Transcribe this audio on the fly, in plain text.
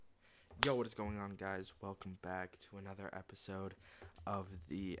Yo, what is going on, guys? Welcome back to another episode of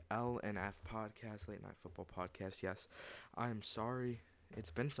the LNF podcast, Late Night Football Podcast. Yes, I'm sorry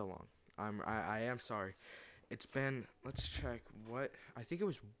it's been so long. I am sorry. It's been, let's check what, I think it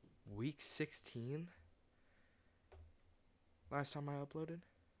was week 16 last time I uploaded.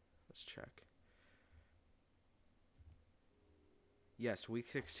 Let's check. Yes, week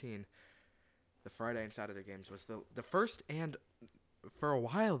 16, the Friday and Saturday games was the first and for a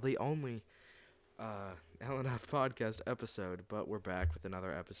while the only LNF podcast episode, but we're back with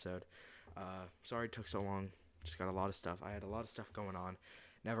another episode. Sorry it took so long. Just got a lot of stuff. I had a lot of stuff going on.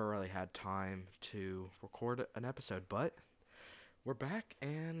 Never really had time to record an episode, but we're back,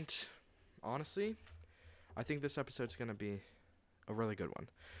 and honestly, I think this episode's going to be a really good one.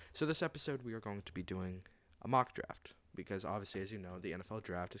 So this episode, we are going to be doing a mock draft, because obviously, as you know, the NFL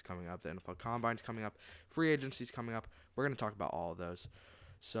draft is coming up, the NFL Combine's coming up, free agency's coming up. We're going to talk about all of those.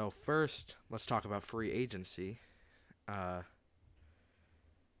 So first, let's talk about free agency. Uh,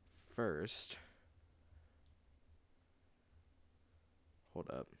 first, hold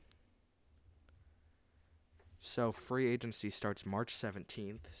up. So free agency starts March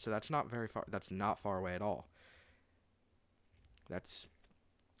 17th. So that's not very far. That's not far away at all. That's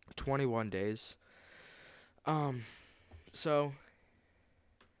 21 days. Um, so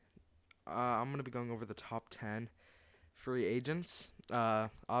I'm gonna be going over the top 10 free agents.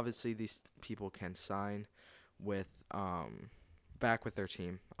 Obviously these people can sign with back with their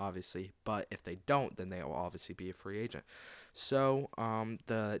team, obviously. But if they don't, then they will obviously be a free agent. So,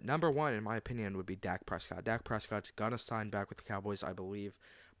 the number one, in my opinion, would be Dak Prescott. Dak Prescott's gonna sign back with the Cowboys, I believe.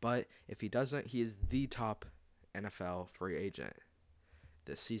 But if he doesn't, he is the top NFL free agent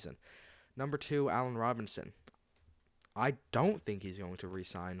this season. Number two, Allen Robinson. I don't think he's going to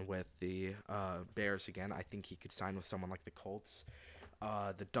re-sign with the Bears again. I think he could sign with someone like the Colts,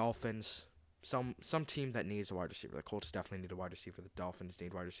 the Dolphins, some team that needs a wide receiver. The Colts definitely need a wide receiver. The Dolphins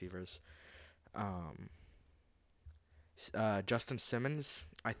need wide receivers. Um, Justin Simmons,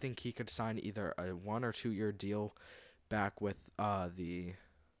 I think he could sign either a 1 or 2 year deal back with the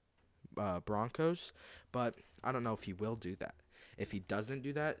Broncos, but I don't know if he will do that. If he doesn't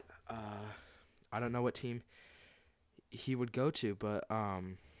do that, I don't know what team he would go to, but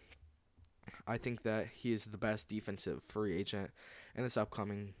I think that he is the best defensive free agent in this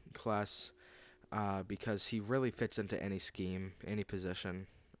upcoming class because he really fits into any scheme, any position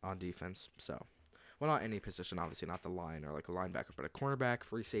on defense. So. Well, not any position, obviously, not the line or like a linebacker, but a cornerback,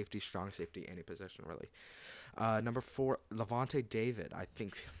 free safety, strong safety, any position really. Number four, Levante David. I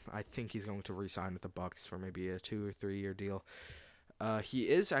think he's going to re-sign with the Bucks for maybe a 2 or 3 year deal. He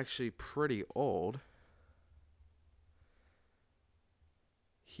is actually pretty old.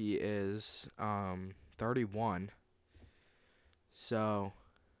 He is 31. So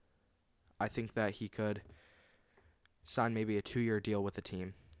I think that he could sign maybe a 2 year deal with the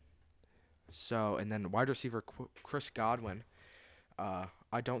team. So, and then wide receiver Chris Godwin.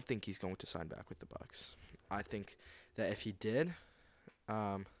 I don't think he's going to sign back with the Bucks. I think that if he did,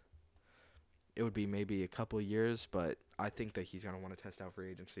 um, it would be maybe a couple of years, but I think that he's going to want to test out free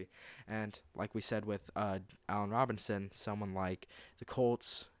agency. And like we said with Allen Robinson, someone like the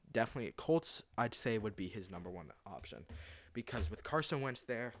Colts, definitely Colts, I'd say would be his number one option, because with Carson Wentz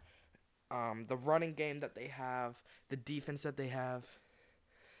there, the running game that they have, the defense that they have,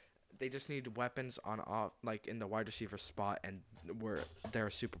 they just need weapons on off, like in the wide receiver spot, and they're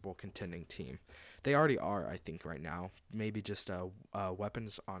a Super Bowl contending team. They already are, I think, right now. Maybe just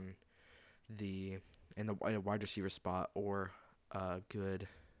weapons on the in the wide receiver spot, or good.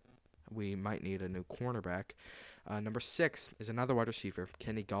 We might need a new cornerback. Number 6 is another wide receiver,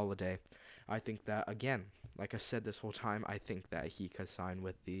 Kenny Galladay. I think that again, like I said this whole time, I think that he could sign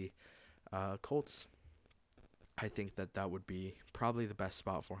with the Colts. I think that would be probably the best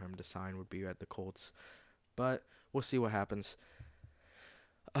spot for him to sign would be at the Colts. But we'll see what happens.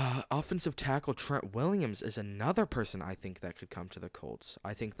 Offensive tackle Trent Williams is another person I think that could come to the Colts.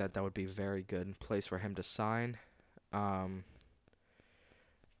 I think that would be very good place for him to sign. But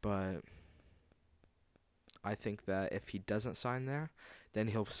I think that if he doesn't sign there, then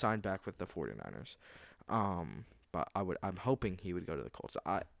he'll sign back with the 49ers. But I'm hoping he would go to the Colts.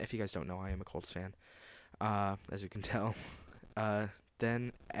 If you guys don't know, I am a Colts fan. As you can tell.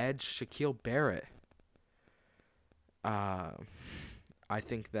 Then edge Shaquille Barrett. I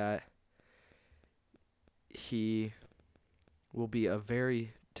think that he will be a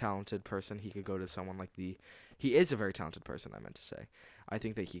very talented person. He could go to someone like the. He is a very talented person, I meant to say. I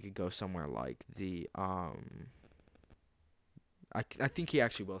think that he could go somewhere like the. I think he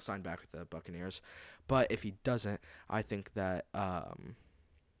actually will sign back with the Buccaneers. But if he doesn't, I think that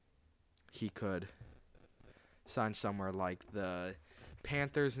he could sign somewhere like the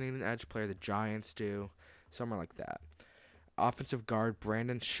Panthers need an edge player, the Giants do, somewhere like that. Offensive guard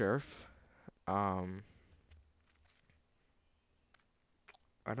Brandon Scherf. I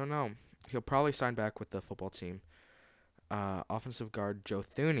don't know. He'll probably sign back with the football team. Offensive guard Joe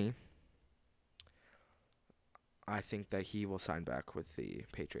Thuney. I think that he will sign back with the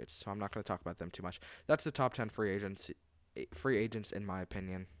Patriots. So I'm not going to talk about them too much. That's the top 10 free agents in my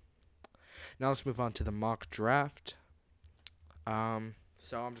opinion. Now let's move on to the mock draft. So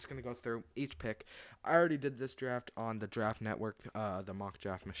I'm just going to go through each pick. I already did this draft on the Draft Network, the mock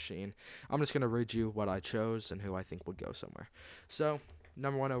draft machine. I'm just going to read you what I chose and who I think would go somewhere. So,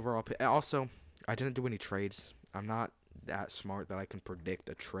 number 1 overall pick. Also, I didn't do any trades. I'm not that smart that I can predict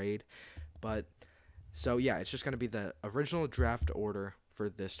a trade. But, so yeah, it's just going to be the original draft order for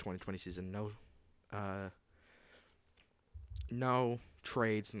this 2020 season. No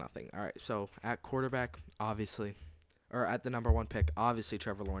trades, nothing. All right, so at quarterback, obviously, or at the number 1 pick, obviously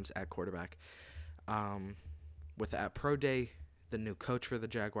Trevor Lawrence at quarterback. With at Pro Day, the new coach for the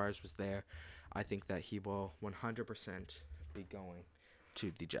Jaguars was there. I think that he will 100% be going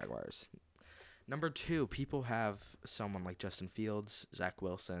to the Jaguars. Number 2, people have someone like Justin Fields, Zach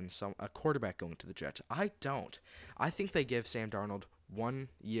Wilson, a quarterback going to the Jets. I don't. I think they give Sam Darnold 1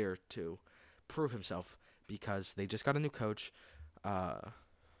 year to prove himself because they just got a new coach. I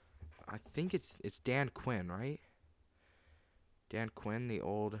think it's Dan Quinn, right? Dan Quinn, the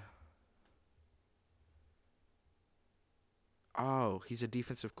old... Oh, he's a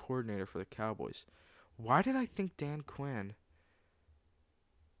defensive coordinator for the Cowboys. Why did I think Dan Quinn?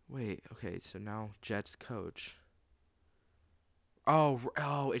 Wait, okay, so now Jets coach.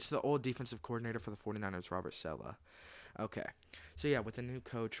 Oh, it's the old defensive coordinator for the 49ers, Robert Saleh. Okay. So, yeah, with the new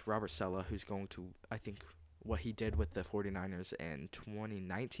coach, Robert Saleh, who's going to, I think, what he did with the 49ers in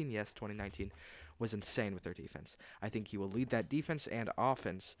 2019, yes, 2019, was insane with their defense. I think he will lead that defense and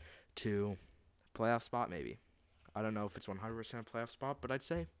offense to playoff spot, maybe. I don't know if it's 100% playoff spot, but I'd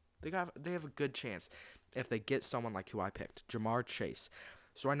say they have a good chance if they get someone like who I picked, Jamar Chase.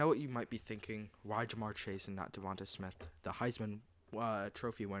 So I know what you might be thinking. Why Jamar Chase and not Devonta Smith, the Heisman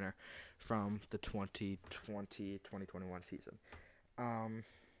Trophy winner from the 2020-2021 season? I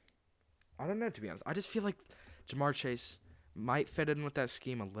don't know, to be honest. I just feel like Jamar Chase might fit in with that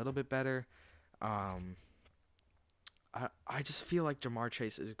scheme a little bit better. I just feel like Jamar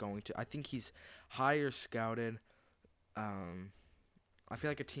Chase is going to. I think he's higher scouted. I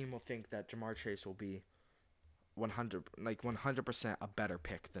feel like a team will think that Jamar Chase will be 100% a better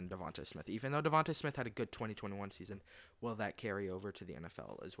pick than Devonta Smith. Even though Devonta Smith had a good 2021 season, will that carry over to the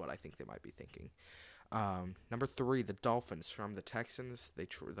NFL is what I think they might be thinking. Number 3, the Dolphins from the Texans. The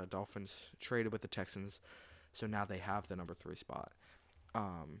Dolphins traded with the Texans, so now they have the number 3 spot.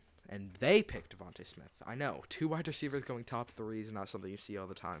 And they picked Devonta Smith. I know, 2 wide receivers going top 3 is not something you see all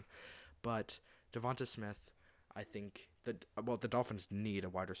the time. But Devonta Smith, I think the Dolphins need a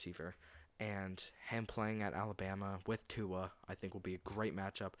wide receiver, and him playing at Alabama with Tua, I think will be a great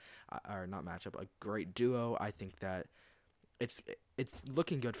matchup, a great duo. I think that it's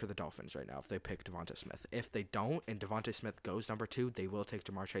looking good for the Dolphins right now if they pick Devonta Smith. If they don't and Devonta Smith goes number 2, they will take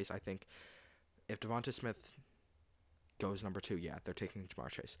Jamar Chase. I think if Devonta Smith goes number 2, yeah, they're taking Jamar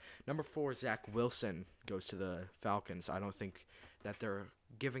Chase. Number 4, Zach Wilson goes to the Falcons. I don't think that they're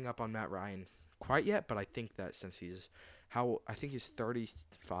giving up on Matt Ryan quite yet, but I think that since he's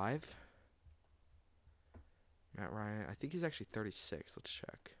 35. Matt Ryan, I think he's actually 36. Let's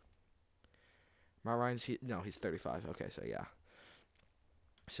check. Matt Ryan's he's 35. Okay, so yeah.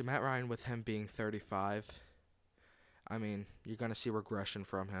 So Matt Ryan, with him being 35, I mean, you're gonna see regression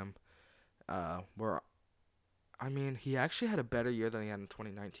from him. He actually had a better year than he had in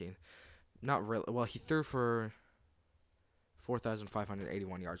 2019. Not really. Well, he threw for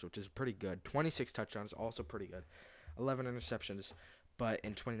 4,581 yards, which is pretty good. 26 touchdowns, also pretty good. 11 interceptions, but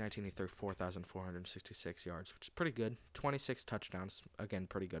in 2019 he threw 4,466 yards, which is pretty good. 26 touchdowns, again,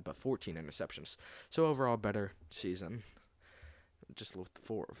 pretty good, but 14 interceptions. So overall, better season. Just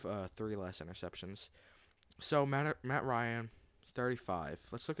 3 less interceptions. So Matt Ryan, 35.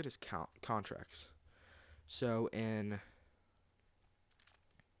 Let's look at his contracts. So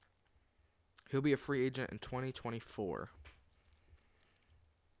he'll be a free agent in 2024.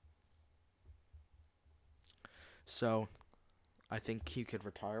 So I think he could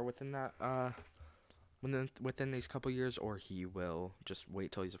retire within that within these couple years, or he will just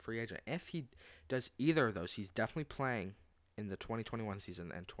wait till he's a free agent. If he does either of those, he's definitely playing in the 2021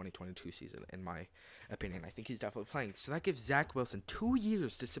 season and 2022 season, in my opinion. I think he's definitely playing. So that gives Zach Wilson 2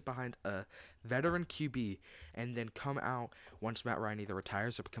 years to sit behind a veteran QB and then come out once Matt Ryan either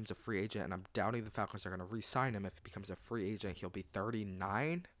retires or becomes a free agent. And I'm doubting the Falcons are going to re-sign him. If he becomes a free agent, he'll be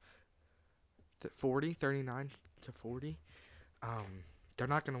 39 to 40, 39 to 40. They're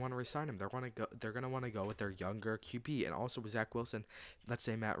not going to want to re-sign him. They're going to want to go with their younger QB. And also with Zach Wilson, let's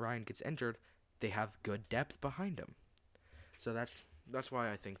say Matt Ryan gets injured, they have good depth behind him. So that's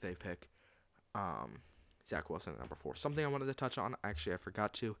why I think they pick Zach Wilson at number 4. Something I wanted to touch on, actually I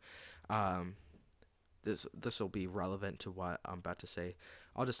forgot to. This will be relevant to what I'm about to say.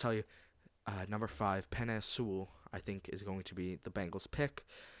 I'll just tell you, number 5, Penei Sewell, I think is going to be the Bengals pick,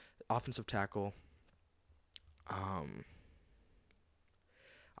 offensive tackle.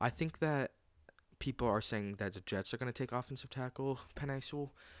 I think that people are saying that the Jets are going to take offensive tackle Penei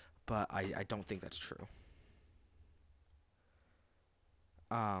Sewell, but I don't think that's true.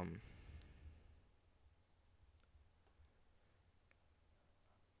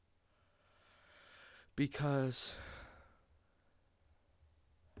 Because,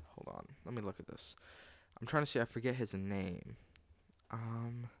 hold on, let me look at this. I'm trying to see, I forget his name.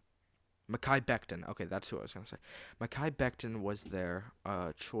 Mekhi Becton. Okay, that's who I was going to say. Mekhi Becton was their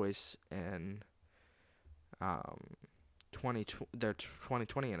choice in their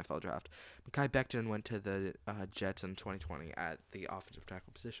 2020 NFL draft. Mekhi Becton went to the Jets in 2020 at the offensive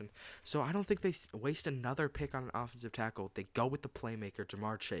tackle position. So I don't think they waste another pick on an offensive tackle. They go with the playmaker,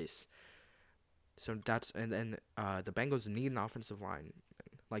 Jamar Chase. So and then the Bengals need an offensive line.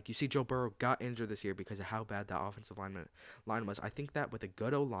 Like, you see Joe Burrow got injured this year because of how bad that offensive line was. I think that with a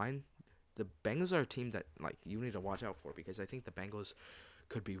good O-line, the Bengals are a team that, like, you need to watch out for, because I think the Bengals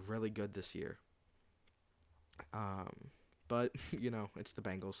could be really good this year. But, it's the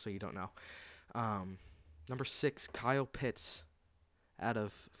Bengals, so you don't know. Number 6, Kyle Pitts out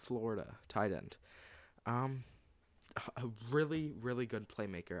of Florida, tight end. A really, really good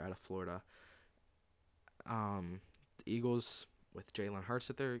playmaker out of Florida. The Eagles, with Jalen Hurts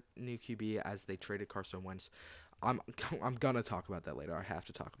at their new QB, as they traded Carson Wentz. I'm gonna talk about that later. I have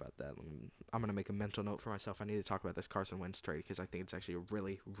to talk about that. I'm gonna make a mental note for myself. I need to talk about this Carson Wentz trade, because I think it's actually a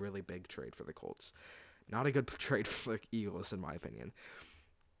really, really big trade for the Colts. Not a good trade for the Eagles, in my opinion.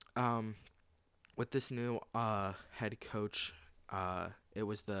 With this new head coach, I think it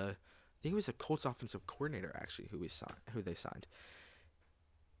was the Colts offensive coordinator, actually, who they signed.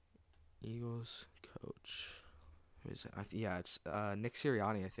 Eagles coach. Who is it? It's Nick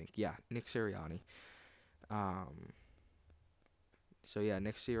Sirianni, I think. Yeah, Nick Sirianni.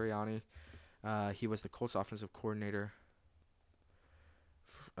 Nick Sirianni. He was the Colts offensive coordinator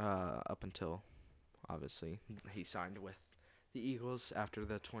up until, obviously, he signed with the Eagles after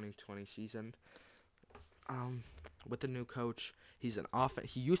the 2020 season. With the new coach, he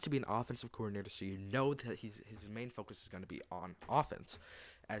used to be an offensive coordinator, so you know that his main focus is going to be on offense,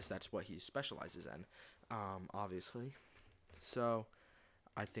 as that's what he specializes in, obviously. So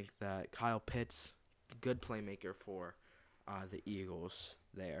I think that Kyle Pitts, good playmaker for the Eagles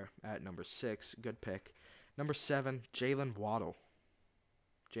there at number 6, good pick. Number 7, Jalen Waddle.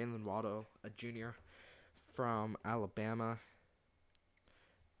 Jalen Waddle, a junior from Alabama.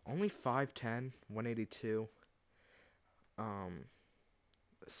 Only 5'10", 182.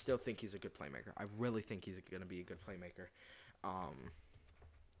 Still think he's a good playmaker. I really think he's going to be a good playmaker.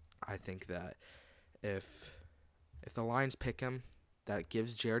 I think that if the Lions pick him, that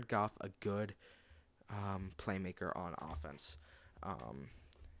gives Jared Goff a good playmaker on offense.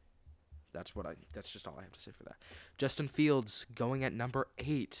 That's just all I have to say for that. Justin Fields going at number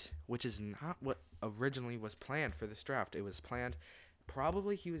 8, which is not what originally was planned for this draft. It was planned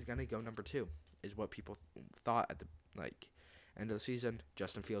probably he was going to go number 2, is what people thought at the end of the season.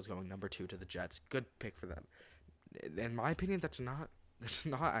 Justin Fields going number 2 to the Jets. Good pick for them. In my opinion, that's not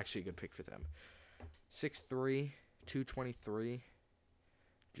actually a good pick for them. 6'3", 223,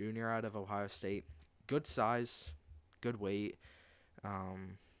 junior out of Ohio State. Good size, good weight.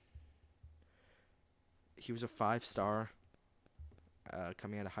 He was a 5-star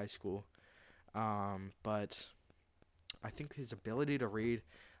coming out of high school. But I think his ability to read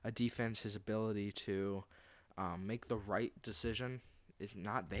a defense, his ability to make the right decision is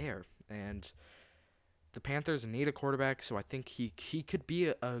not there. And the Panthers need a quarterback, so I think he could be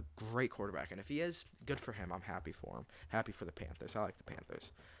a great quarterback. And if he is, good for him. I'm happy for him. Happy for the Panthers. I like the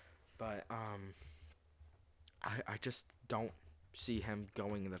Panthers. But I just don't see him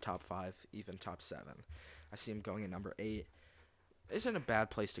going in the top 5, even top 7. I see him going at number 8. Isn't a bad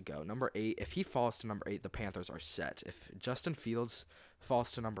place to go. Number 8, if he falls to number 8, the Panthers are set. If Justin Fields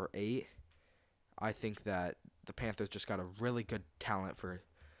falls to number 8, I think that the Panthers just got a really good talent for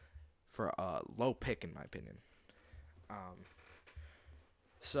a low pick, in my opinion. Um,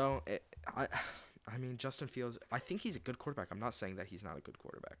 so I mean, Justin Fields, I think he's a good quarterback. I'm not saying that he's not a good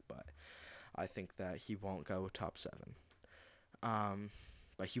quarterback, but I think that he won't go top 7.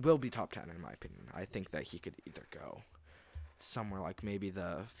 But he will be top 10 in my opinion. I think that he could either go somewhere like maybe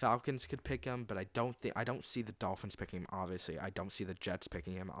the Falcons could pick him, but I don't see the Dolphins picking him. Obviously, I don't see the Jets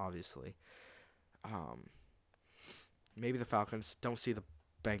picking him. Obviously, maybe the Falcons. Don't see the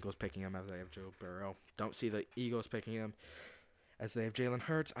Bengals picking him as they have Joe Burrow. Don't see the Eagles picking him as they have Jalen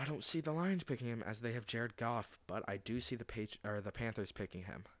Hurts. I don't see the Lions picking him as they have Jared Goff, but I do see the Panthers picking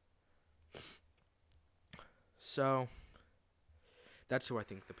him. So that's who I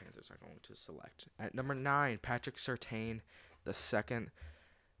think the Panthers are going to select. At number 9, Patrick Surtain, the second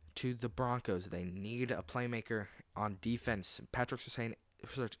to the Broncos. They need a playmaker on defense. Patrick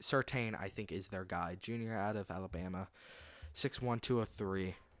Surtain, I think, is their guy. Junior out of Alabama, 6'1",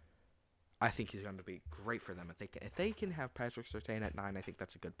 203. I think he's going to be great for them. If they can have Patrick Surtain at 9, I think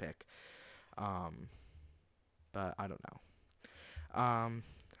that's a good pick. But I don't know.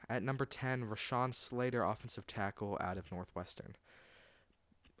 At number 10, Rashawn Slater, offensive tackle out of Northwestern.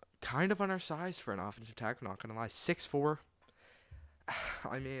 Kind of undersized for an offensive tackle, not going to lie. 6'4".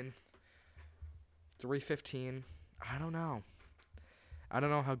 I mean, 315. I don't know. I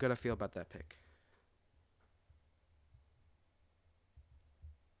don't know how good I feel about that pick.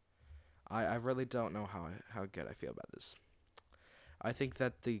 I really don't know how good I feel about this. I think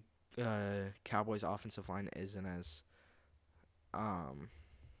that the Cowboys' offensive line isn't as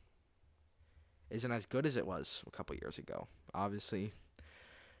good as it was a couple years ago. Obviously,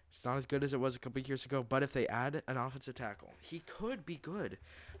 it's not as good as it was a couple years ago, but if they add an offensive tackle, he could be good.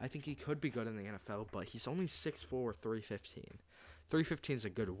 I think he could be good in the NFL, but he's only 6'4", 315. 315 is a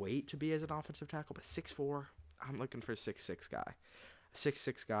good weight to be as an offensive tackle, but 6'4", I'm looking for a 6'6" guy. A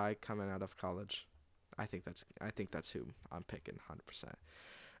 6'6" guy coming out of college. I think that's who I'm picking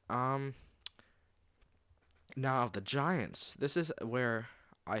 100%. Now the Giants. This is where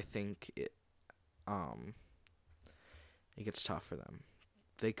I think it gets tough for them.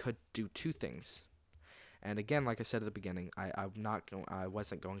 They could do two things. And again, like I said at the beginning, I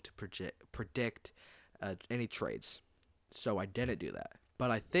wasn't going to predict any trades. So I didn't do that.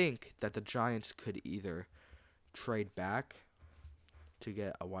 But I think that the Giants could either trade back to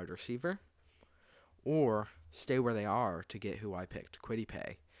get a wide receiver or stay where they are to get who I picked, Kwity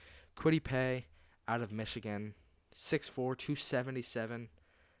Paye. Kwity Paye out of Michigan, 6'4", 277,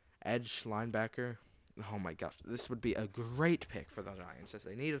 edge linebacker. Oh my gosh, this would be a great pick for the Giants as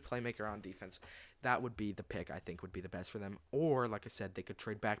they need a playmaker on defense. That would be the pick I think would be the best for them. Or, like I said, they could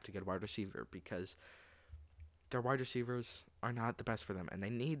trade back to get a wide receiver because their wide receivers are not the best for them, and they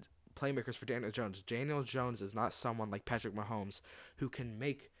need playmakers for Daniel Jones. Daniel Jones is not someone like Patrick Mahomes who can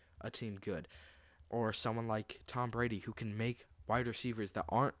make a team good, or someone like Tom Brady who can make wide receivers that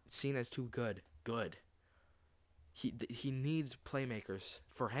aren't seen as too good. He needs playmakers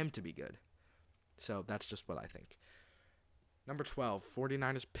for him to be good. So that's just what I think. Number 12,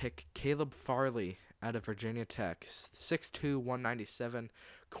 49ers pick Caleb Farley out of Virginia Tech. 6'2", 197,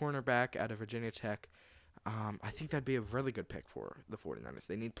 cornerback out of Virginia Tech. I think that'd be a really good pick for the 49ers.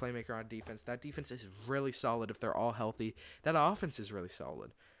 They need playmaker on defense. That defense is really solid if they're all healthy. That offense is really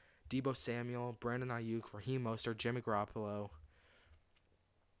solid. Deebo Samuel, Brandon Ayuk, Raheem Mostert, Jimmy Garoppolo,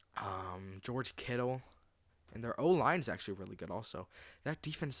 George Kittle. And their O-line is actually really good also. That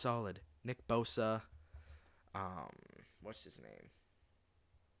defense is solid. Nick Bosa. What's his name?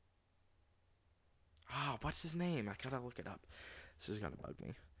 What's his name? I gotta look it up. This is gonna bug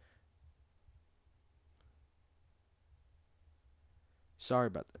me. Sorry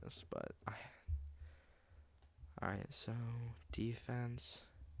about this, but Alright, so defense.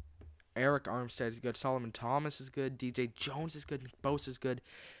 Eric Armstead is good. Solomon Thomas is good. DJ Jones is good. Nick Bosa is good.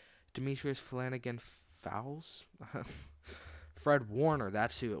 Demetrius Flanagan fouls. Fred Warner,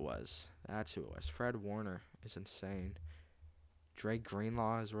 that's who it was. Fred Warner is insane. Dre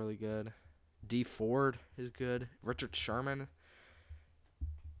Greenlaw is really good. D Ford is good. Richard Sherman.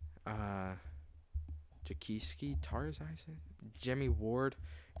 Jaquiski, Tars, Jimmy Ward,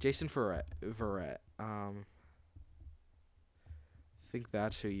 Jason Verrett. I think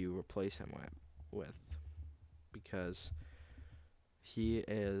that's who you replace him with because he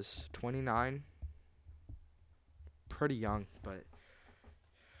is 29, pretty young, but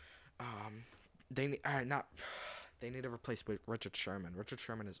they need to replace with Richard Sherman. Richard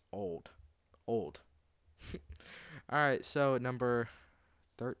Sherman is old. All right, so number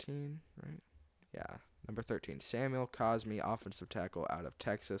 13, right? Yeah. Number 13, Samuel Cosmi, offensive tackle out of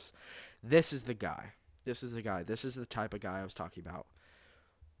Texas. This is the guy. This is the guy. This is the type of guy I was talking about.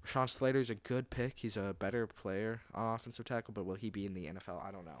 Rashawn Slater's a good pick. He's a better player on offensive tackle, but will he be in the NFL?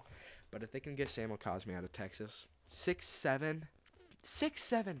 I don't know. But if they can get Samuel Cosmi out of Texas, 6'7",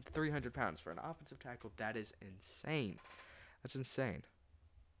 300 pounds for an offensive tackle, that is insane. That's insane.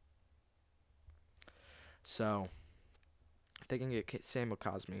 So, if they can get Samuel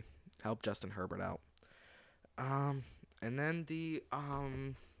Cosmi, help Justin Herbert out. And then the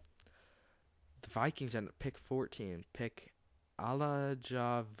Vikings at pick 14 pick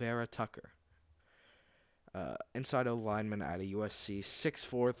Alaja Vera Tucker. Inside O lineman out of USC,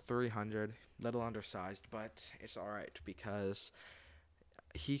 6'4", 300, little undersized, but it's all right because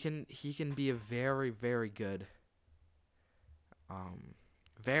he can be a very, very good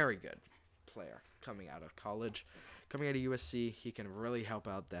player coming out of college. Coming out of USC, he can really help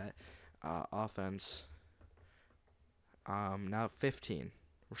out that offense. Now 15,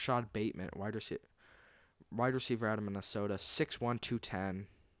 Rashad Bateman, wide receiver out of Minnesota, 6'1", 210,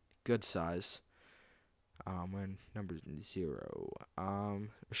 good size. When number 0.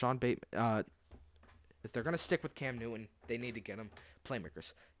 Rashad Bateman. If they're gonna stick with Cam Newton, they need to get him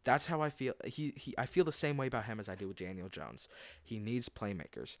playmakers. That's how I feel. I feel the same way about him as I do with Daniel Jones. He needs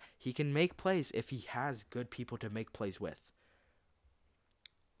playmakers. He can make plays if he has good people to make plays with.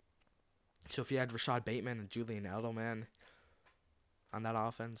 So if you had Rashad Bateman and Julian Edelman on that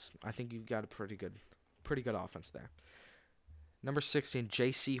offense, I think you've got a pretty good offense there. Number 16,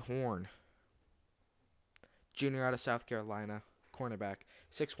 J.C. Horn, junior out of South Carolina, cornerback,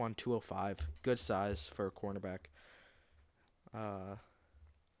 6'1", 205, good size for a cornerback.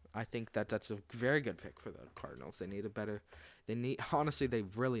 I think that's a very good pick for the Cardinals. They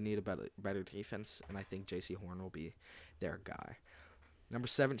really need a better defense, and I think J.C. Horn will be their guy. Number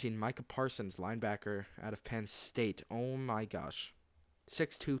 17, Micah Parsons, linebacker out of Penn State. Oh my gosh,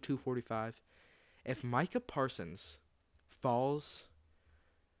 6'2", 245. If Micah Parsons falls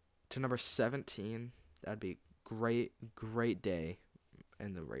to number 17, that'd be great day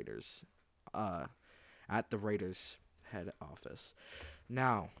in the Raiders, at the Raiders head office.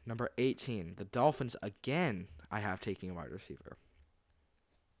 Now, number 18, the Dolphins again. I have taking a wide receiver.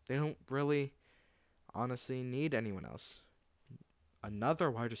 They don't really, honestly, need anyone else. Another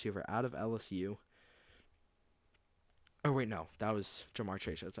wide receiver out of LSU. Oh wait, no, that was Jamar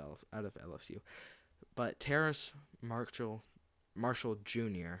Chase out of LSU. But Terrace Marshall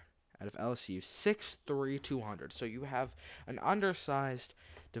Jr. out of LSU, 6'3", 200. So you have an undersized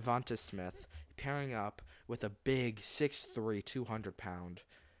Devonta Smith pairing up with a big 6'3", 200-pound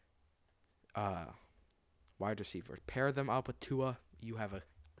wide receiver. Pair them up with Tua, you have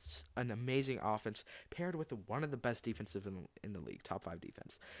an amazing offense paired with one of the best defensive in the league, top 5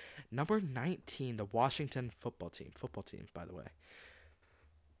 defense. Number 19, the Washington football team, by the way.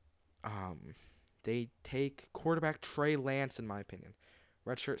 They take quarterback Trey Lance, in my opinion.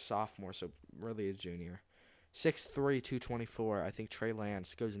 Redshirt sophomore, so really a junior. 6'3", 224. I think Trey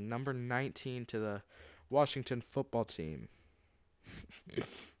Lance goes number 19 to the Washington football team. The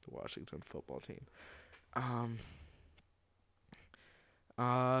Washington football team.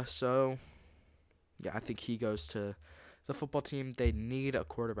 So, yeah, I think he goes to the football team. They need a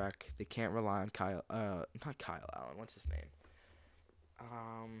quarterback. They can't rely on not Kyle Allen. What's his name?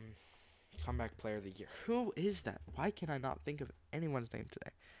 Comeback player of the year. Who is that? Why can I not think of anyone's name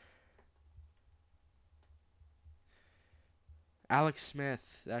today? Alex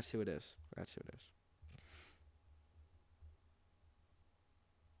Smith. That's who it is.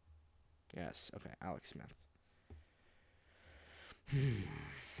 Yes. Okay. Alex Smith.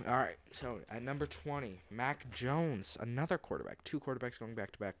 All right. So at number 20, Mac Jones, another quarterback. 2 quarterbacks going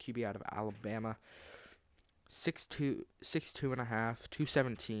back to back. QB out of Alabama. 6'2", 6'2.5",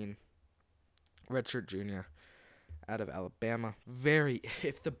 217. Redshirt junior out of Alabama.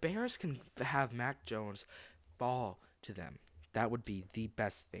 If the Bears can have Mac Jones fall to them, that would be the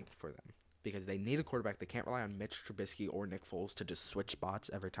best thing for them. Because they need a quarterback. They can't rely on Mitch Trubisky or Nick Foles to just switch spots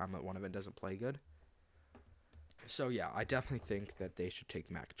every time that one of them doesn't play good. So, yeah, I definitely think that they should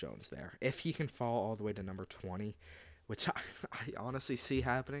take Mac Jones there. If he can fall all the way to number 20, which I honestly see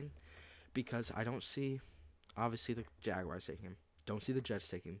happening, because I don't see, obviously, the Jaguars taking him. Don't see the Jets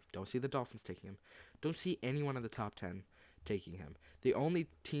taking him. Don't see the Dolphins taking him. Don't see anyone in the top 10 taking him. The only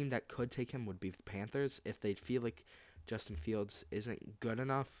team that could take him would be the Panthers if they feel like Justin Fields isn't good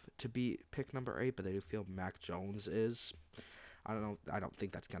enough to be pick number 8, but they do feel Mac Jones is. I don't know. I don't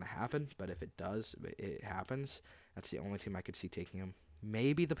think that's going to happen, but if it does, it happens. That's the only team I could see taking him.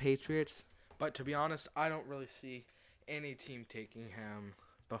 Maybe the Patriots, but to be honest, I don't really see any team taking him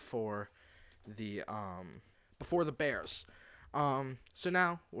before the Bears. So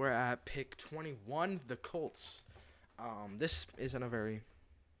now we're at pick 21, the Colts. This isn't a very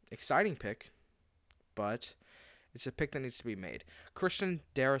exciting pick, but it's a pick that needs to be made. Christian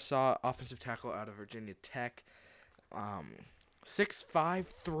Darrisaw, offensive tackle out of Virginia Tech. 6'5",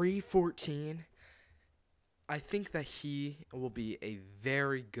 314. I think that he will be a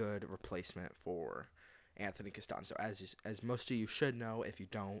very good replacement for Anthony Costanzo. As most of you should know, if you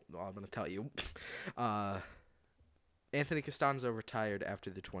don't, well, I'm going to tell you. Anthony Costanzo retired after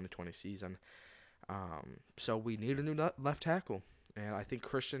the 2020 season. So we need a new left tackle. And I think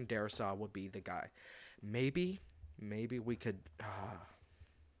Christian Darrisaw would be the guy. Maybe we could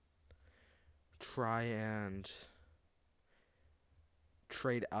try and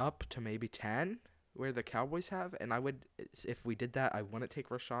trade up to maybe 10, where the Cowboys have. And if we did that, I wouldn't take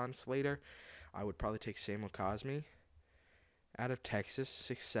Rashawn Slater. I would probably take Samuel Cosme out of Texas,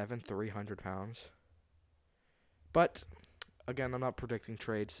 6'7", 300 pounds. But, again, I'm not predicting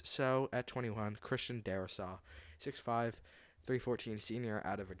trades. So, at 21, Christian Darrisaw, 6'5", 314 senior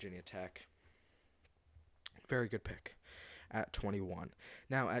out of Virginia Tech. Very good pick at 21.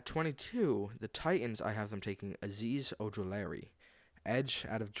 Now, at 22, the Titans, I have them taking Azeez Ojulari. Edge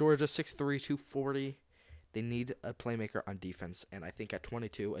out of Georgia, 6'3", 240. They need a playmaker on defense, and I think at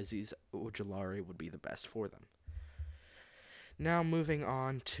 22, Azeez Ojulari would be the best for them. Now, moving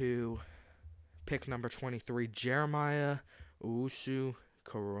on to pick number 23, Jeremiah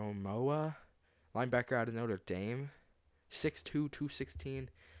Owusu-Koramoah, linebacker out of Notre Dame, 6'2", 216.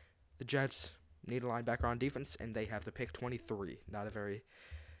 The Jets need a linebacker on defense, and they have the pick 23. Not a very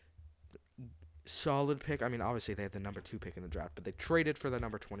solid pick. I mean, obviously they had the number 2 pick in the draft, but they traded for the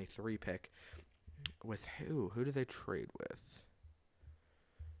number 23 pick. With who? Who did they trade with?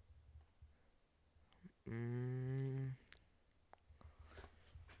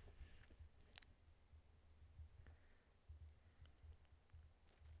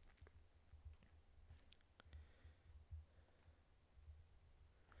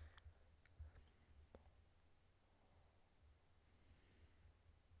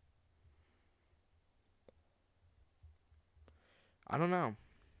 I don't know.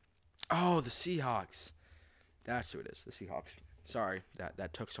 Oh, the Seahawks. That's who it is, the Seahawks. Sorry,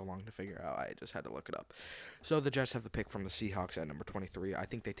 that took so long to figure out. I just had to look it up. So the Jets have the pick from the Seahawks at number 23. I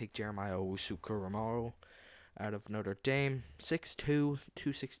think they take Jeremiah Owusu-Koramoah out of Notre Dame, 6'2",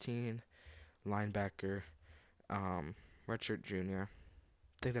 216, linebacker, redshirt junior.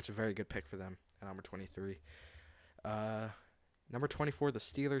 I think that's a very good pick for them at number 23. Number 24, the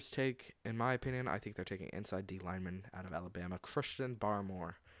Steelers take, in my opinion, I think they're taking inside D lineman out of Alabama, Christian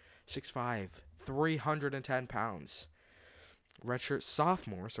Barmore, 6'5", 310 pounds. Redshirt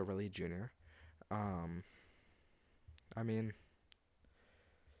sophomore, so really junior. I mean,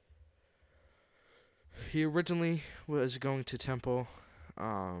 he originally was going to Temple.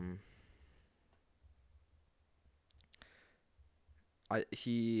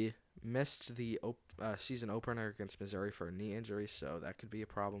 He missed the season opener against Missouri for a knee injury, so that could be a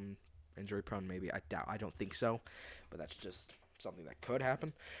problem. Injury prone, maybe. I don't think so, but that's just something that could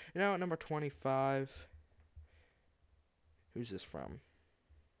happen. At number 25, who's this from?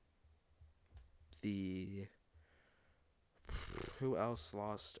 Who else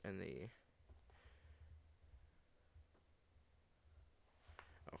lost in the?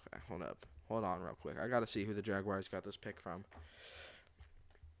 Okay, hold on, real quick. I gotta see who the Jaguars got this pick from.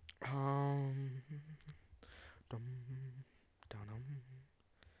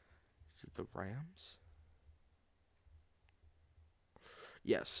 Is it the Rams?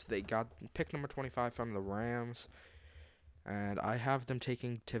 Yes, they got pick number 25 from the Rams, and I have them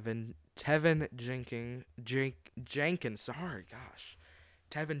taking Tevin Jenkins. Sorry, gosh,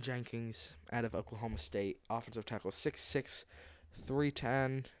 Tevin Jenkins out of Oklahoma State, offensive tackle, 6'6",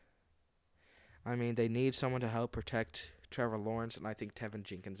 310. I mean, they need someone to help protect Trevor Lawrence, and I think Tevin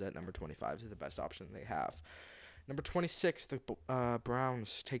Jenkins at number 25 is the best option they have. Number 26, the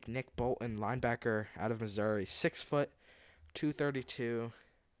Browns take Nick Bolton, linebacker out of Missouri, 6 foot, 232.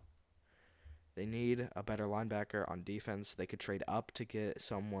 They need a better linebacker on defense. They could trade up to get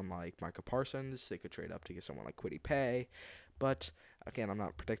someone like Micah Parsons. They could trade up to get someone like Kwity Paye. But, again, I'm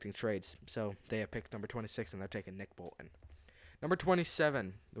not predicting trades. So they have picked number 26, and they're taking Nick Bolton. Number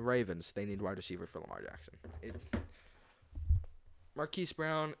 27, the Ravens. They need wide receiver for Lamar Jackson. Marquise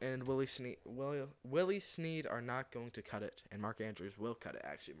Brown and Willie Snead are not going to cut it, and Mark Andrews will cut it,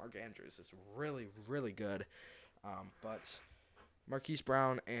 actually. Mark Andrews is really, really good. But Marquise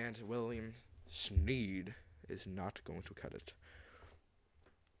Brown and William Snead is not going to cut it.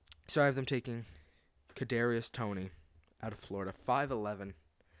 So I have them taking Kadarius Toney out of Florida, 5'11",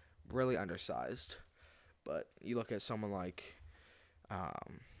 really undersized. But you look at someone like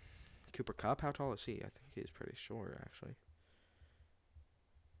Um, Cooper Kupp, how tall is he? I think he's pretty short, actually.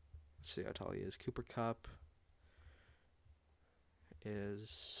 Let's see how tall he is. Cooper Kupp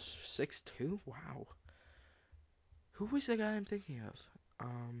is 6'2". Wow. Who was the guy I'm thinking of?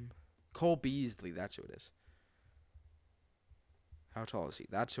 Cole Beasley. That's who it is. How tall is he?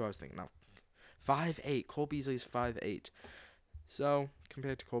 That's who I was thinking of. 5'8". Cole Beasley's 5'8". So,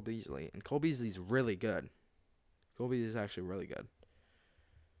 compared to Cole Beasley. And Cole Beasley's really good. Cole Beasley's actually really good.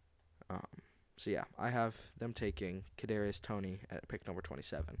 So, yeah, I have them taking Kadarius Toney at pick number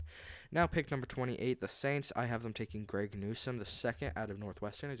 27. Now, pick number 28, the Saints. I have them taking Greg Newsome, the second out of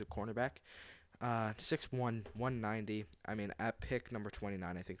Northwestern. He's a cornerback. 6'1", 190. I mean, at pick number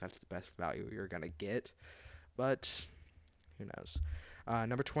 29, I think that's the best value you're going to get. But, who knows?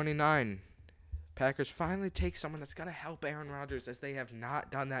 Number 29, Packers finally take someone that's going to help Aaron Rodgers, as they have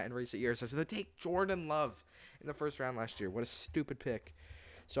not done that in recent years. So they take Jordan Love in the first round last year. What a stupid pick.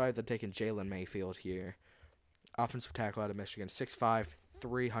 So I have them taking Jalen Mayfield here. Offensive tackle out of Michigan, 6'5",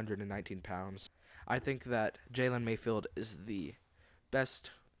 319 pounds. I think that Jalen Mayfield is the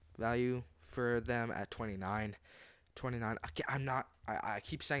best value for them at 29. 29. I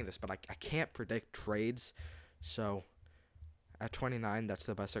keep saying this, but I can't predict trades. So at 29, that's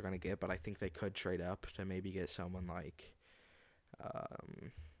the best they're going to get. But I think they could trade up to maybe get someone like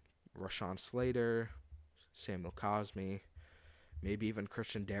Rashawn Slater, Samuel Cosme, maybe even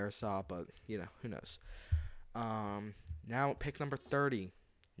Christian Darrisaw. But, who knows. Now pick number 30,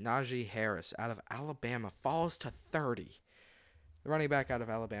 Najee Harris out of Alabama falls to 30. The running back out of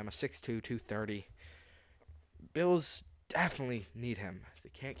Alabama, 6'2", 230. Bills definitely need him. They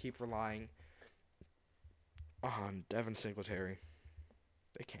can't keep relying on Devin Singletary.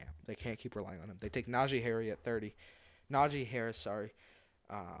 They can't keep relying on him. They take Najee Harris at 30. Najee Harris, sorry.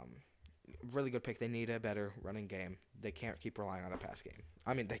 Really good pick. They need a better running game. They can't keep relying on a pass game.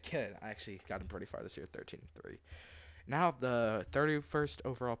 I mean, they could. I actually got him pretty far this year, 13-3. Now, the 31st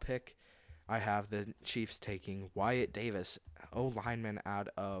overall pick, I have the Chiefs taking Wyatt Davis, O-lineman out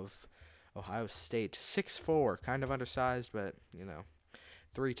of Ohio State. 6'4", kind of undersized, but,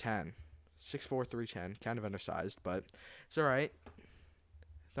 310. 6'4", 310, kind of undersized, but it's all right.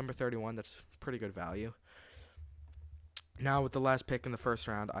 Number 31, that's pretty good value. Now, with the last pick in the first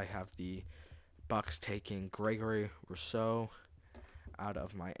round, I have the Bucks taking Gregory Rousseau out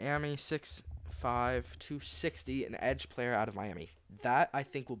of Miami, 6'5", 260, an edge player out of Miami. That, I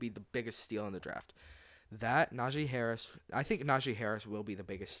think, will be the biggest steal in the draft. That, Najee Harris, I think Najee Harris will be the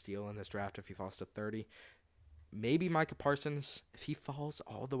biggest steal in this draft if he falls to 30. Maybe Micah Parsons, if he falls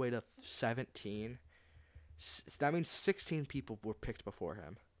all the way to 17. That means 16 people were picked before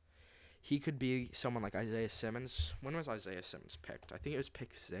him. He could be someone like Isaiah Simmons. When was Isaiah Simmons picked? I think it was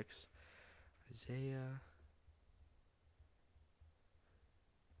pick 6.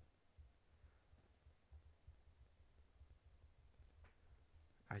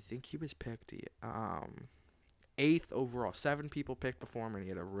 I think he was picked 8th overall. 7 people picked before him, and he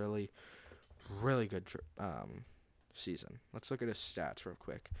had a really, really good season. Let's look at his stats real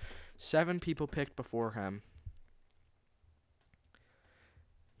quick. 7 people picked before him.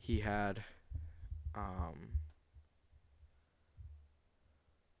 He had, why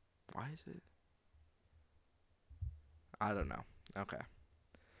is it? I don't know. Okay.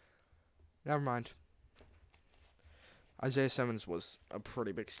 Never mind. Isaiah Simmons was a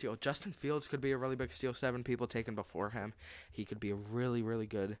pretty big steal. Justin Fields could be a really big steal. 7 people taken before him. He could be a really, really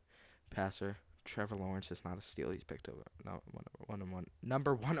good passer. Trevor Lawrence is not a steal. He's picked over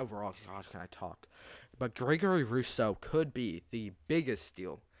number one overall. God, can I talk? But Gregory Rousseau could be the biggest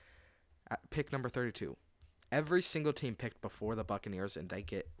steal at pick number 32. Every single team picked before the Buccaneers, and they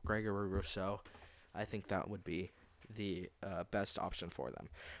get Gregory Rousseau. I think that would be the best option for them.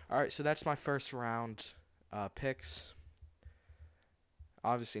 All right, so that's my first round picks.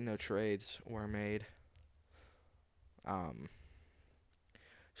 Obviously, no trades were made.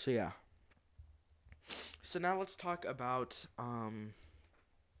 So yeah. So now let's talk about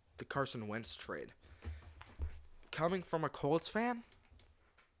the Carson Wentz trade. Coming from a Colts fan,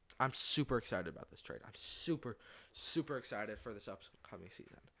 I'm super excited about this trade. I'm super, super excited for this upcoming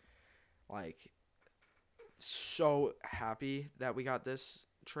season. Like, so happy that we got this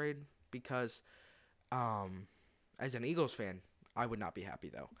trade because, as an Eagles fan, I would not be happy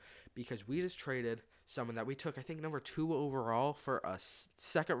though, because we just traded someone that we took, I think, number 2 overall for a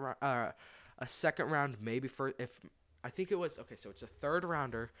second round, maybe for if I think it was okay. So it's a third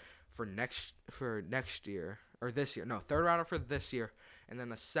rounder for next year or this year. No, third rounder for this year, and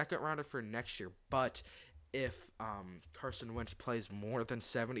then a second rounder for next year. But if Carson Wentz plays more than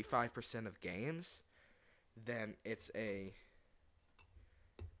 75% of games, then it's a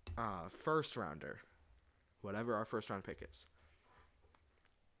first rounder, whatever our first round pick is.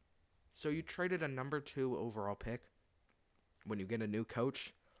 So you traded a number 2 overall pick when you get a new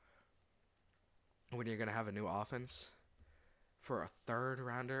coach, when you're going to have a new offense, for a third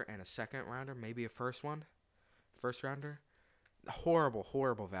rounder and a second rounder, maybe a first rounder. Horrible,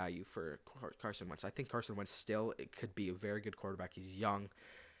 horrible value for Carson Wentz. I think Carson Wentz still it could be a very good quarterback. He's young.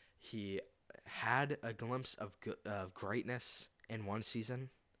 He had a glimpse of greatness in one season,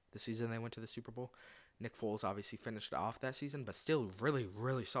 the season they went to the Super Bowl. Nick Foles obviously finished off that season, but still really,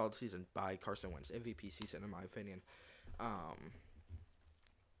 really solid season by Carson Wentz. MVP season, in my opinion. Um,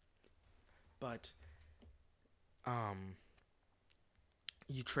 but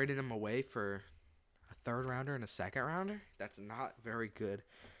you traded him away for a third rounder and a second rounder. That's not very good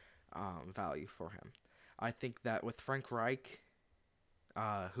value for him. I think that with Frank Reich,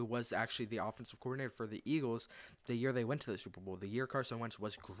 who was actually the offensive coordinator for the Eagles the year they went to the Super Bowl, the year Carson Wentz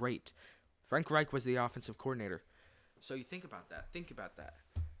was great. Frank Reich was the offensive coordinator. So you think about that. Think about that.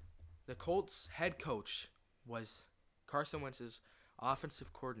 The Colts head coach was Carson Wentz's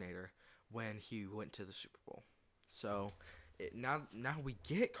offensive coordinator when he went to the Super Bowl. So now we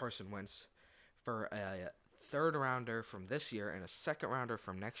get Carson Wentz for a third rounder from this year and a second rounder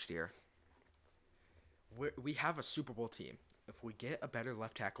from next year. We have a Super Bowl team. If we get a better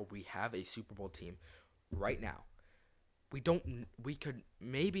left tackle, we have a Super Bowl team right now. We could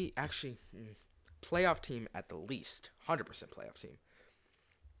maybe actually playoff team at the least, 100% playoff team.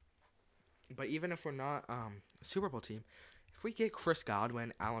 But even if we're not a Super Bowl team, if we get Chris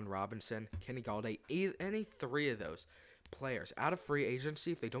Godwin, Allen Robinson, Kenny Galladay, any three of those players out of free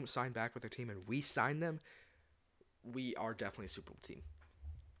agency, if they don't sign back with their team and we sign them, we are definitely a Super Bowl team.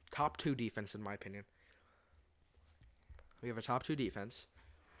 Top 2 defense, in my opinion. We have a top 2 defense.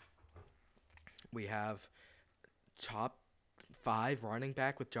 We have top 5 running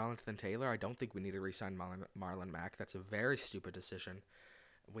back with Jonathan Taylor. I don't think we need to re-sign Marlon Mack. That's a very stupid decision.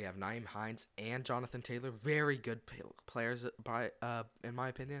 We have Nyheim Hines and Jonathan Taylor. Very good players, in my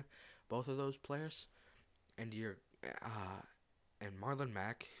opinion. Both of those players. And Marlon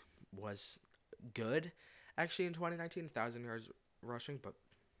Mack was good, actually, in 2019, 1,000 yards rushing, but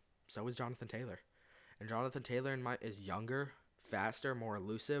so was Jonathan Taylor. And Jonathan Taylor is younger, faster, more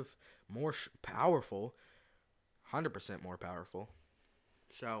elusive, more powerful, 100% more powerful.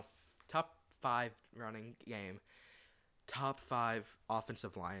 So, top 5 running game, top 5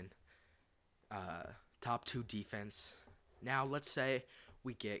 offensive line, top 2 defense. Now, let's say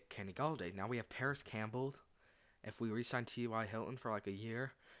we get Kenny Galladay. Now we have Paris Campbell. If we re-sign T.Y. Hilton for like a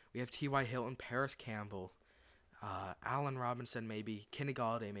year, we have T.Y. Hilton, Paris Campbell, Allen Robinson maybe, Kenny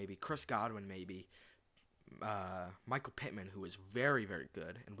Galladay maybe, Chris Godwin maybe, Michael Pittman, who is very, very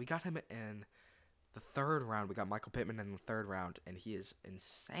good. And we got him in the third round. We got Michael Pittman in the third round, and he is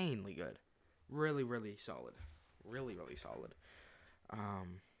insanely good. Really, really solid. Really, really solid.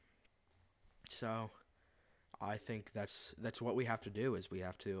 So I think that's what we have to do is we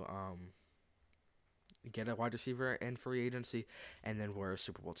have to get a wide receiver in free agency, and then we're a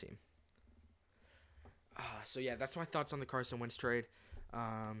Super Bowl team. So yeah, that's my thoughts on the Carson Wentz trade.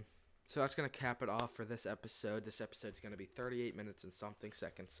 So that's going to cap it off for this episode. This episode's going to be 38 minutes and something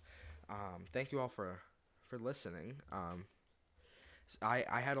seconds. Thank you all for listening.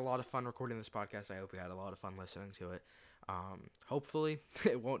 I had a lot of fun recording this podcast. I hope you had a lot of fun listening to it. Hopefully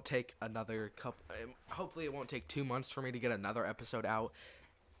it won't take hopefully it won't take 2 months for me to get another episode out.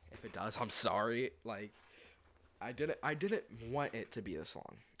 If it does, I'm sorry. Like, I didn't want it to be this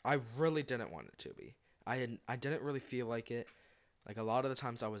long. I really didn't want it to be. I didn't really feel like it. Like, a lot of the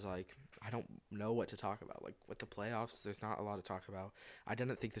times I was like, I don't know what to talk about. Like, with the playoffs, there's not a lot to talk about. I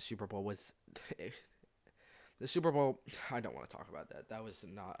didn't think the Super Bowl was... the Super Bowl, I don't want to talk about that. That was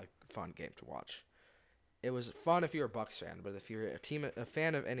not a fun game to watch. It was fun if you're a Bucs fan, but if you're a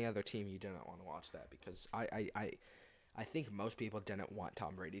fan of any other team, you didn't want to watch that because I think most people didn't want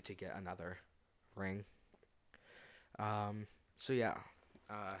Tom Brady to get another ring. So yeah,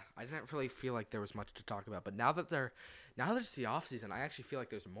 I didn't really feel like there was much to talk about. But now that it's the offseason, I actually feel like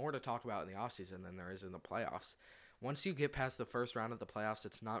there's more to talk about in the offseason than there is in the playoffs. Once you get past the first round of the playoffs,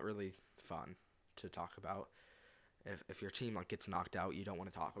 it's not really fun to talk about. If your team gets knocked out, you don't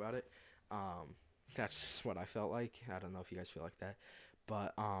want to talk about it. That's just what I felt like. I don't know if you guys feel like that,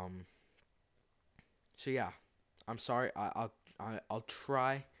 but so yeah, I'm sorry. I'll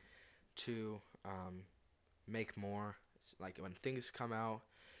try to make more. Like, when things come out,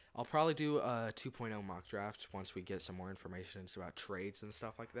 I'll probably do a 2.0 mock draft once we get some more information about trades and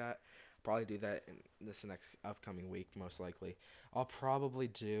stuff like that. Probably do that in this next upcoming week, most likely. I'll probably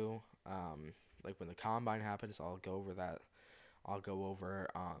do like when the combine happens, I'll go over that I'll go over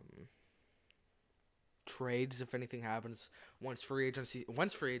trades if anything happens. Once free agency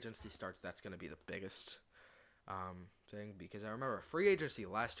starts, that's going to be the biggest thing, because I remember free agency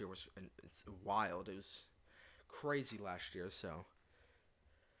last year was it's wild. It was crazy last year. So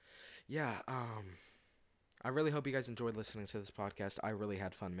yeah, I really hope you guys enjoyed listening to this podcast. I really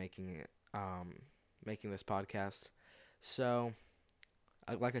had fun making it, making this podcast. So,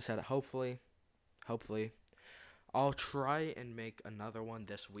 like I said, hopefully, I'll try and make another one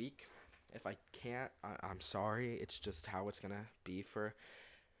this week. If I can't, I'm sorry. It's just how it's gonna be for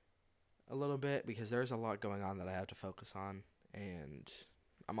a little bit, because there's a lot going on that I have to focus on, and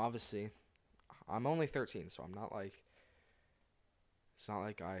I'm only 13, so I'm not like it's not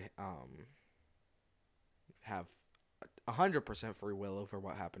like I have 100% free will over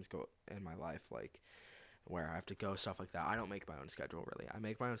what happens go in my life, like where I have to go, stuff like that. I don't make my own schedule, really. I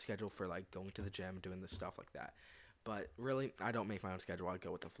make my own schedule for like going to the gym, doing this stuff like that. But really, I don't make my own schedule. I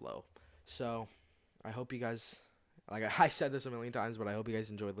go with the flow. So I hope you guys, like I said this a million times, but I hope you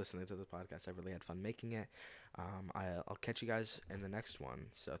guys enjoyed listening to the podcast. I really had fun making it. I'll catch you guys in the next one.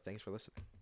 So thanks for listening.